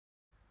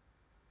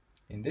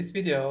In this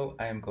video,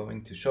 I am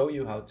going to show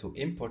you how to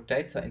import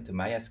data into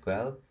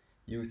MySQL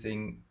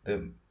using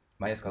the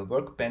MySQL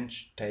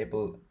Workbench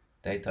table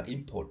data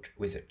import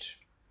wizard.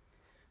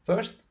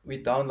 First,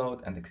 we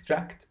download and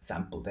extract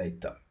sample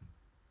data.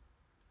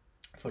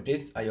 For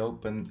this, I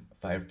open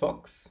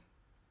Firefox.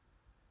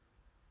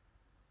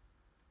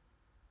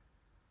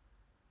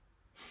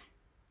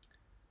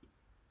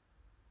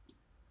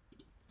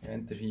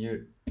 Enter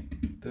here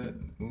the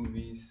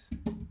movies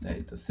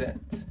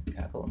dataset,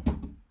 cattle.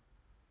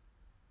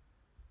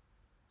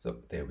 So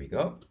there we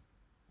go.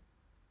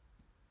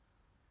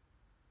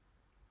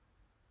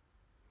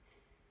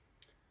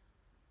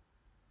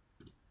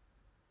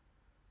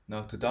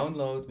 Now to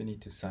download, we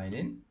need to sign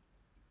in.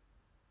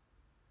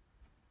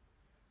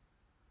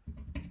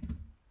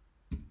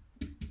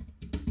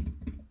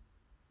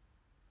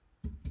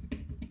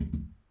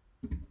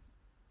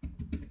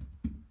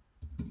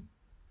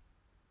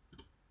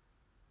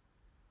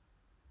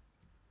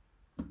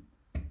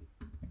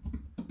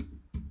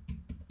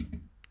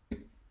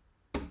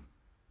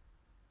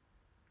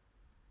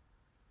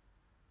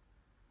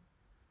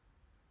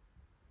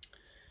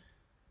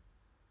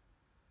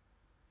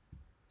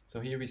 So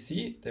here we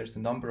see there's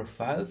a number of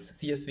files,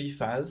 CSV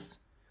files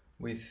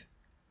with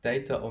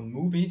data on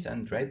movies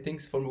and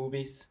ratings for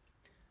movies.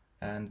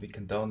 And we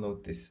can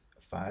download this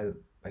file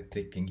by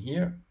clicking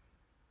here.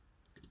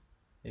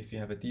 If you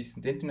have a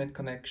decent internet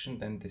connection,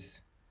 then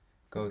this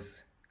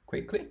goes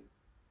quickly.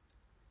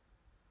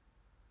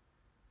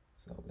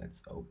 So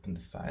let's open the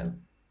file.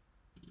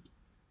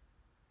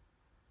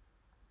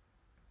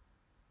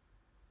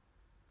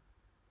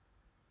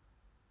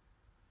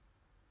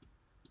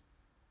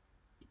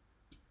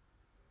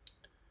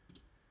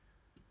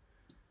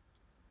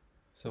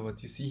 So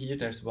what you see here,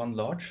 there's one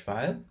large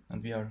file,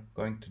 and we are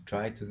going to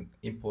try to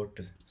import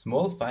a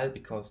small file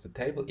because the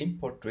table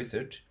import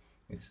wizard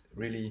is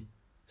really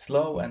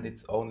slow and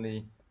it's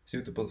only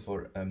suitable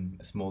for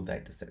a small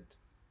data set.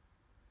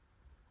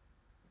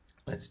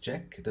 Let's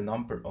check the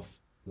number of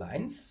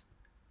lines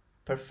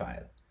per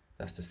file.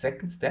 That's the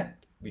second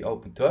step. We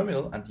open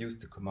terminal and use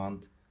the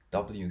command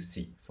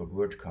WC for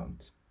word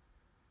count.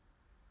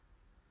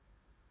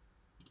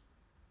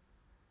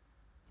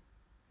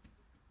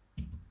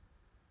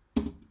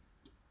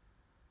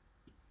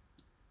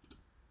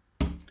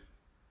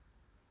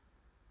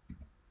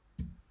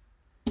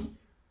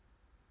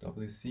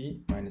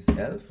 WC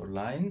 -L for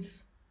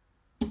lines,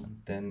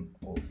 and then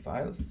all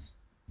files,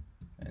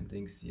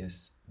 ending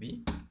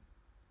CSV.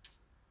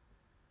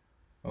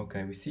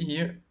 Okay, we see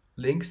here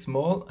link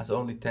small has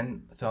only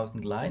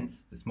 10,000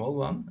 lines, the small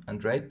one,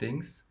 and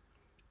ratings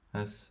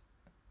has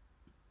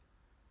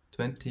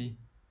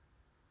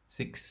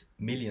 26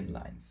 million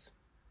lines.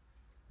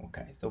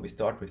 Okay, so we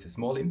start with a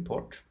small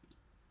import.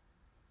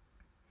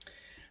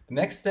 The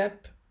next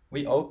step,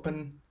 we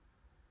open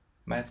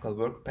MySQL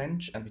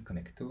Workbench and we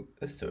connect to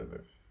a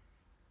server.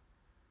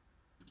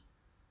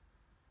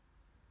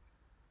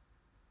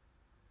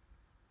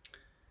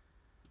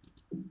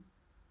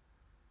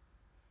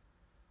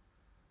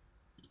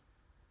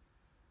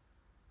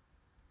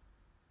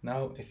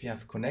 Now, if you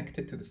have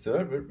connected to the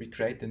server, we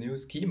create a new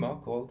schema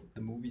called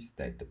the movies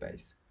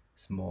database,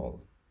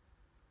 small.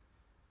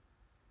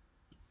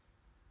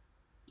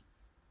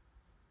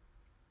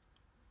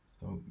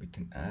 So we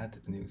can add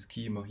a new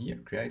schema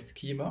here, create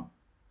schema.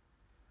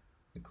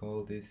 We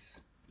call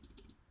this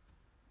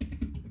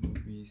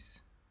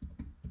movies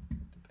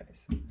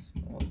database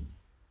small.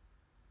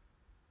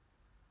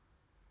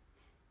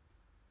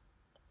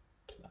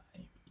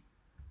 Apply.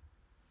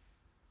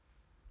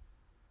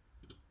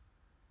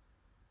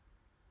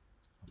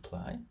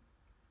 Apply.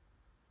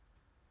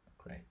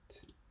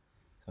 Great.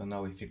 So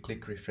now if you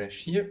click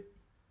refresh here,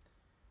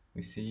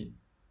 we see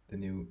the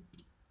new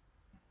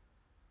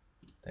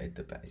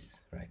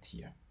database right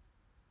here.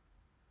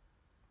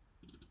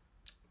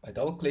 By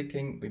double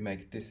clicking, we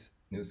make this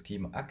new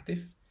schema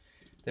active.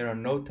 There are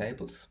no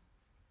tables.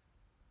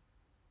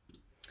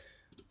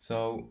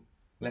 So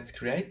let's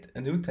create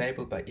a new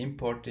table by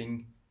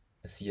importing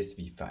a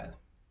CSV file.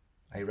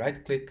 I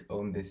right click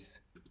on this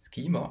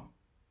schema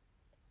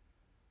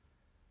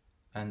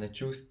and I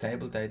choose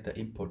table data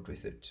import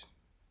wizard.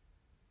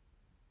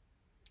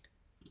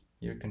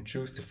 Here you can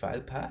choose the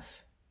file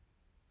path.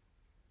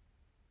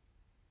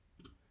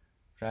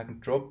 Drag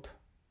and drop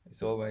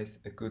is always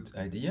a good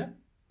idea.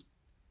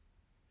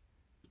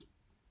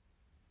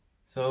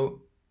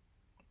 So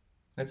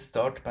let's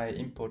start by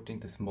importing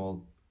the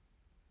small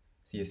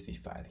CSV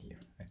file here.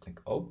 I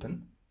click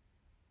open.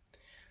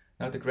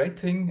 Now the great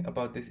thing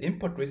about this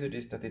import wizard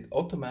is that it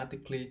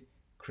automatically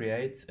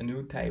creates a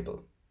new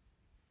table.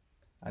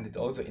 And it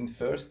also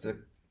infers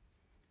the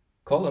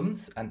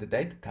columns and the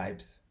data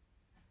types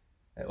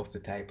of the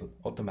table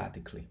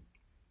automatically.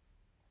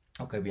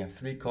 Okay, we have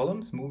 3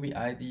 columns, movie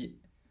ID,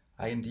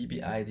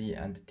 IMDb ID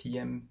and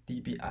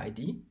TMDb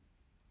ID.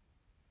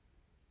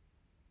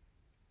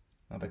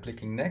 Now by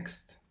clicking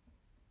next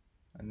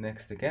and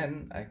next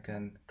again, I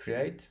can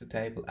create the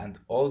table and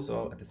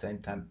also at the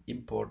same time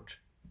import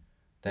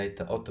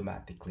data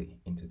automatically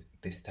into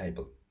this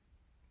table.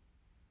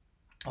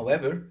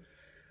 However,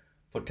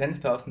 for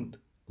 10,000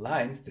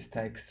 lines, this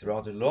takes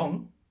rather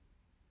long.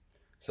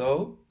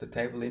 So the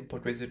table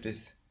import wizard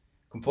is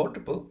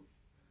comfortable,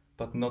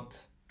 but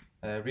not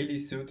really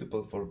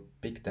suitable for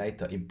big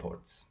data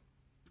imports.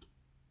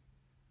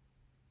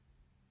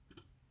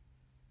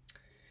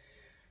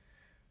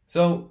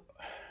 So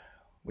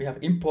we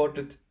have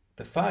imported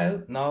the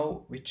file.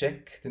 Now we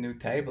check the new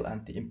table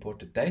and the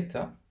imported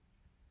data.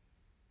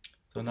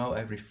 So now I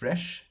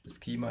refresh the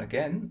schema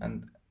again,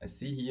 and I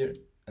see here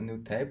a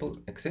new table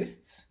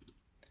exists.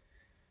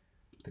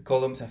 The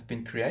columns have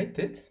been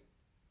created.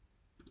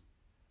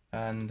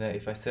 And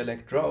if I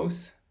select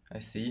rows, I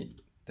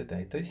see the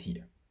data is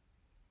here.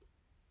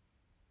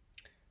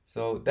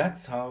 So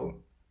that's how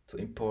to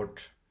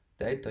import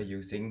data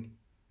using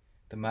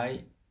the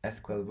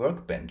MySQL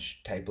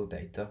Workbench table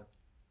data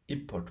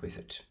import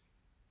wizard.